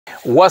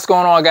What's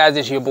going on, guys?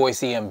 It's your boy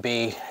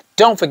CMB.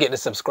 Don't forget to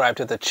subscribe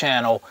to the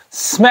channel,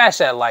 smash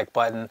that like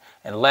button,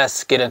 and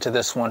let's get into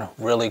this one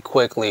really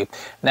quickly.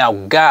 Now,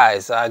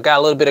 guys, I got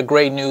a little bit of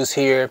great news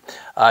here.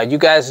 You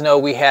guys know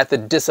we had the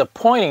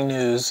disappointing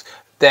news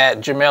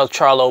that Jermell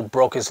Charlo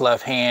broke his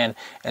left hand,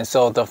 and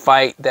so the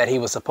fight that he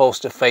was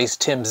supposed to face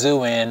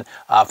Tszyu in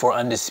for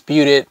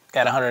undisputed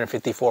at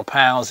 154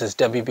 pounds, his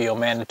WBO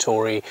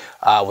mandatory,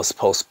 was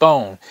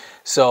postponed.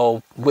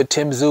 So with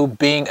Tszyu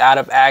being out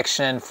of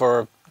action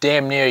for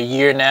damn near a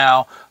year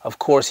now, of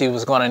course he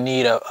was going to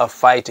need a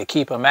fight to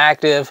keep him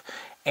active,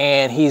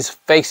 and he's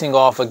facing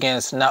off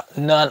against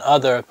none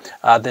other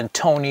than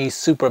Tony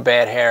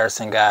Superbad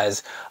Harrison,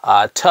 guys.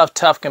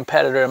 Tough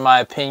competitor in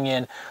my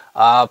opinion.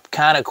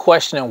 Kind of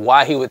questioning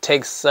why he would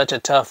take such a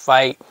tough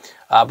fight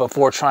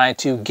before trying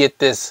to get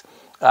this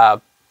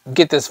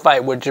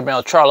fight with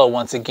Jermell Charlo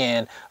once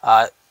again.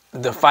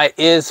 The fight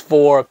is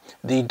for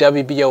the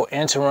WBO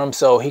interim,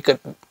 so he could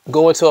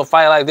go into a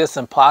fight like this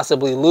and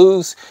possibly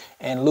lose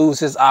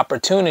his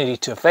opportunity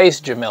to face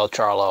Jermell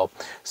Charlo.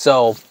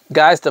 So,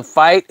 guys, the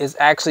fight is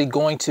actually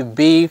going to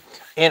be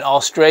in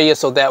Australia,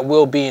 so that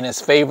will be in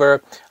his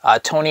favor.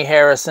 Tony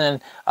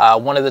Harrison,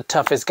 one of the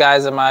toughest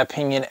guys in my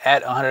opinion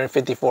at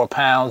 154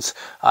 pounds.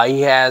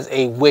 He has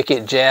a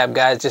wicked jab,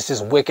 guys, just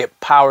his wicked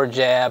power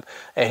jab,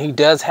 and he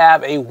does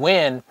have a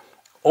win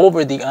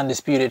over the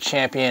undisputed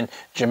champion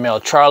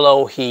Jermell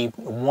Charlo. He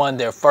won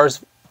their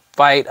first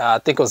fight, I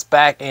think it was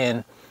back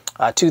in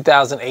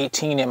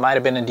 2018. It might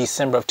have been in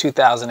December of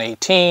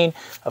 2018.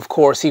 Of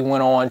course, he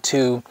went on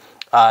to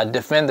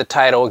defend the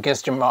title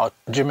against Jermell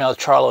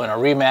Charlo in a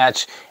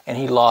rematch, and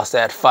he lost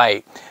that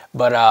fight.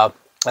 But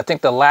I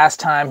think the last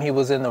time he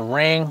was in the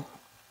ring,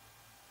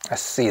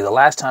 let's see, the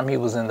last time he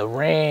was in the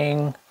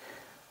ring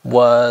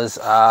was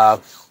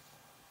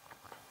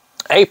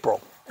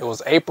April. It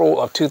was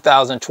April of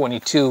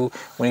 2022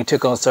 when he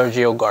took on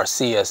Sergio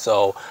Garcia.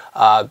 So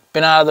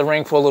been out of the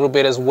ring for a little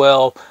bit as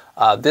well.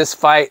 This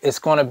fight is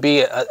going to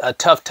be a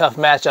tough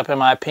matchup in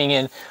my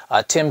opinion.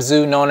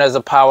 Tszyu, known as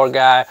a power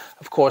guy.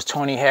 Of course,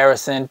 Tony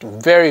Harrison,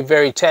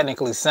 very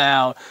technically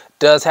sound.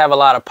 Does have a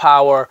lot of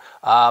power.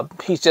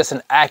 He's just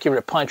an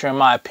accurate puncher in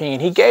my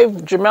opinion. He gave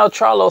Jermell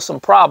Charlo some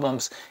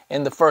problems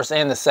in the first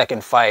and the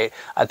second fight.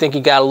 I think he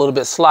got a little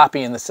bit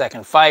sloppy in the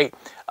second fight.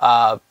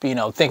 You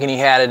know, thinking he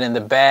had it in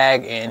the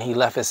bag, and he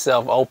left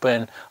himself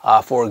open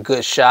for a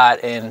good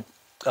shot. And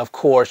of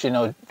course, you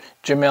know,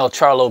 Jermell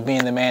Charlo,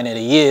 being the man that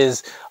he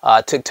is,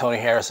 took Tony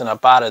Harrison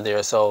up out of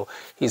there. So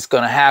he's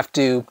going to have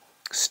to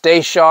stay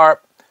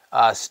sharp,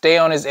 stay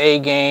on his A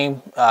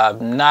game,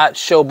 not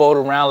showboat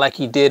around like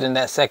he did in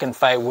that second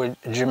fight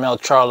with Jermell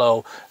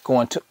Charlo,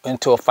 going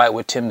into a fight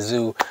with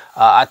Tszyu.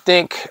 I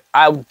think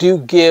I do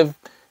give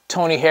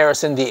Tony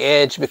Harrison the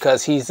edge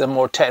because he's a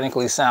more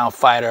technically sound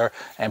fighter,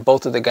 and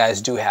both of the guys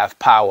do have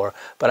power.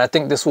 But I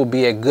think this will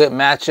be a good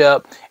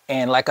matchup,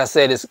 and like I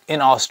said, it's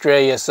in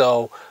Australia,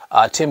 so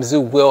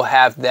Tszyu will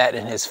have that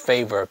in his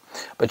favor.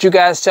 But you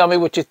guys tell me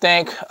what you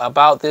think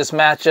about this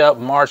matchup,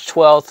 March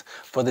 12th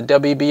for the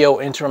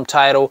WBO interim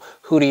title.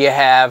 Who do you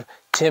have,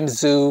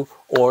 Tszyu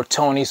or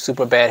Tony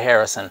Superbad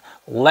Harrison?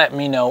 Let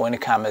me know in the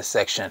comment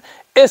section.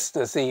 It's the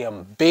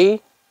CMB.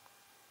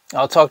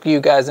 I'll talk to you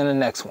guys in the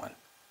next one.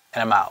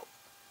 And I'm out.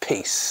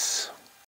 Peace.